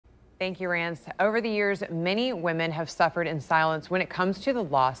Thank you, Rance. Over the years, many women have suffered in silence when it comes to the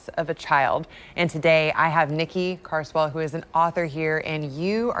loss of a child. And today I have Nikki Carswell, who is an author here, and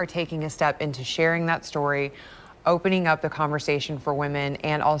you are taking a step into sharing that story, opening up the conversation for women,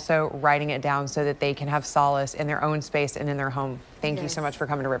 and also writing it down so that they can have solace in their own space and in their home. Thank you so much for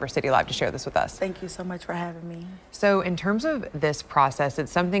coming to River City Live to share this with us. Thank you so much for having me. So in terms of this process,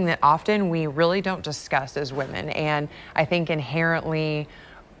 it's something that often we really don't discuss as women. And I think inherently,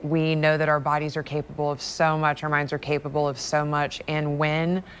 we know that our bodies are capable of so much, our minds are capable of so much, and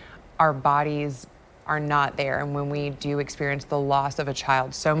when our bodies are not there and when we do experience the loss of a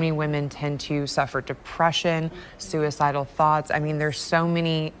child, so many women tend to suffer depression, suicidal thoughts. I mean, there's so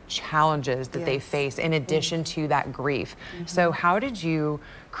many challenges that they face in addition to that grief. So how did you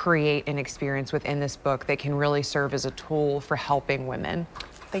create an experience within this book that can really serve as a tool for helping women?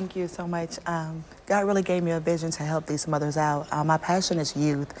 Thank you so much. God really gave me a vision to help these mothers out. My passion is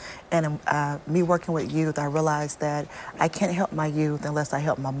youth, and me working with youth, I realized that I can't help my youth unless I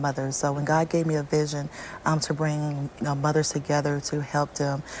help my mothers. So when God gave me a vision to bring mothers together, to help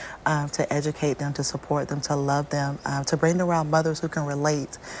them, to educate them, to support them, to love them, to bring around mothers who can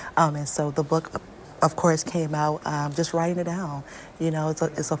relate. And so the book, of course, came out just writing it down. You know,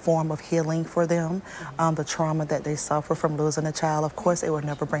 it's a form of healing for them, the trauma that they suffer from losing a child. Of course, it will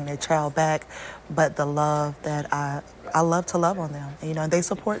never bring their child back, but the love that I love to love on them, you know, and they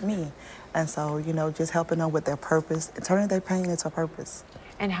support me. And so, you know, just helping them with their purpose, turning their pain into purpose.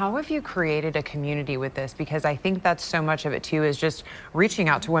 And how have you created a community with this? Because I think that's so much of it too, is just reaching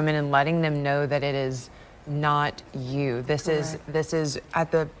out to women and letting them know that it is not you. This is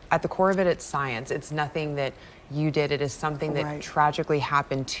at the core of it, it's science. It's nothing that you did. It is something that tragically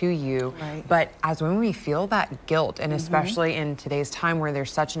happened to you. But as when we feel that guilt, and especially in today's time where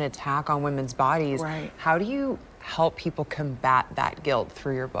there's such an attack on women's bodies, how do you help people combat that guilt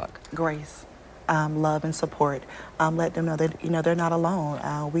through your book? Grace. Love and support. Let them know that, you know, they're not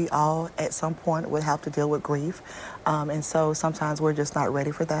alone. We all at some point would have to deal with grief. And so sometimes we're just not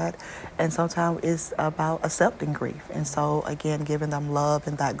ready for that. And sometimes it's about accepting grief. And so again, giving them love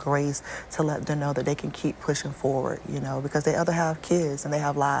and that grace to let them know that they can keep pushing forward, you know, because they other have kids and they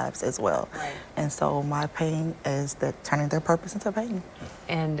have lives as well. And so my pain is that turning their purpose into pain.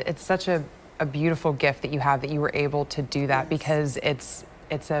 And it's such a beautiful gift that you have, that you were able to do that, because it's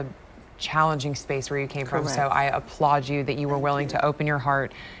a challenging space where you came from. So I applaud you that you were willing to open your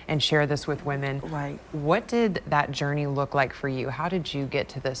heart and share this with women. What did that journey look like for you? How did you get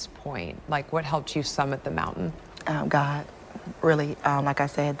to this point? Like, what helped you summit the mountain? God. Really, like I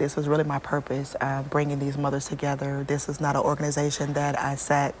said, this was really my purpose, bringing these mothers together. This is not an organization that I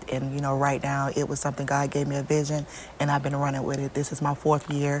sat and, you know, right now. It was something God gave me a vision, and I've been running with it. This is my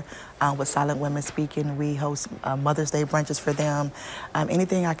 4th year with Silent Women Speaking. We host Mother's Day brunches for them.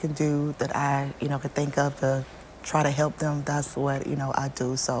 Anything I can do that I, you know, could think of to try to help them, that's what, you know, I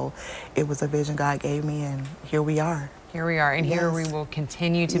do. So it was a vision God gave me, and here we are. Here we are, and here we will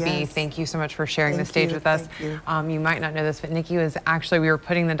continue to be. Thank you so much for sharing the stage with us. You might not know this, but Nikki was actually, we were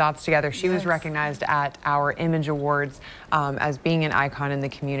putting the dots together. She was recognized at our Image Awards as being an icon in the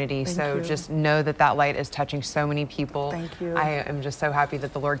community. So just know that that light is touching so many people. I am just so happy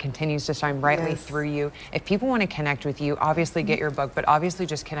that the Lord continues to shine brightly through you. If people want to connect with you, obviously get your book, but obviously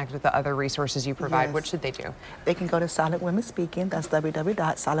just connect with the other resources you provide. What should they do? They can go to Silent Women Speaking. That's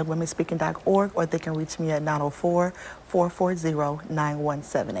www.silentwomenspeaking.org, or they can reach me at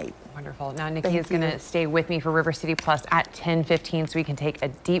 904-440-9178. Wonderful. Now, Nikki is going to stay with me for River City Plus at 10:15 so we can take a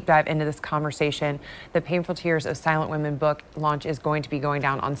deep dive into this conversation. The Painful Tears of Silent Women book launch is going to be going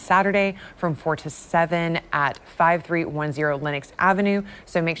down on Saturday from 4 to 7 at 5310 Lenox Avenue.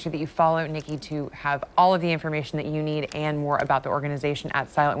 So make sure that you follow Nikki to have all of the information that you need and more about the organization at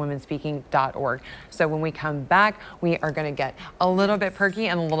silentwomenspeaking.org. So when we come back, we are going to get a little bit perky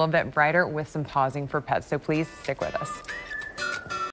and a little bit brighter with some pausing for pets. So please stick with us.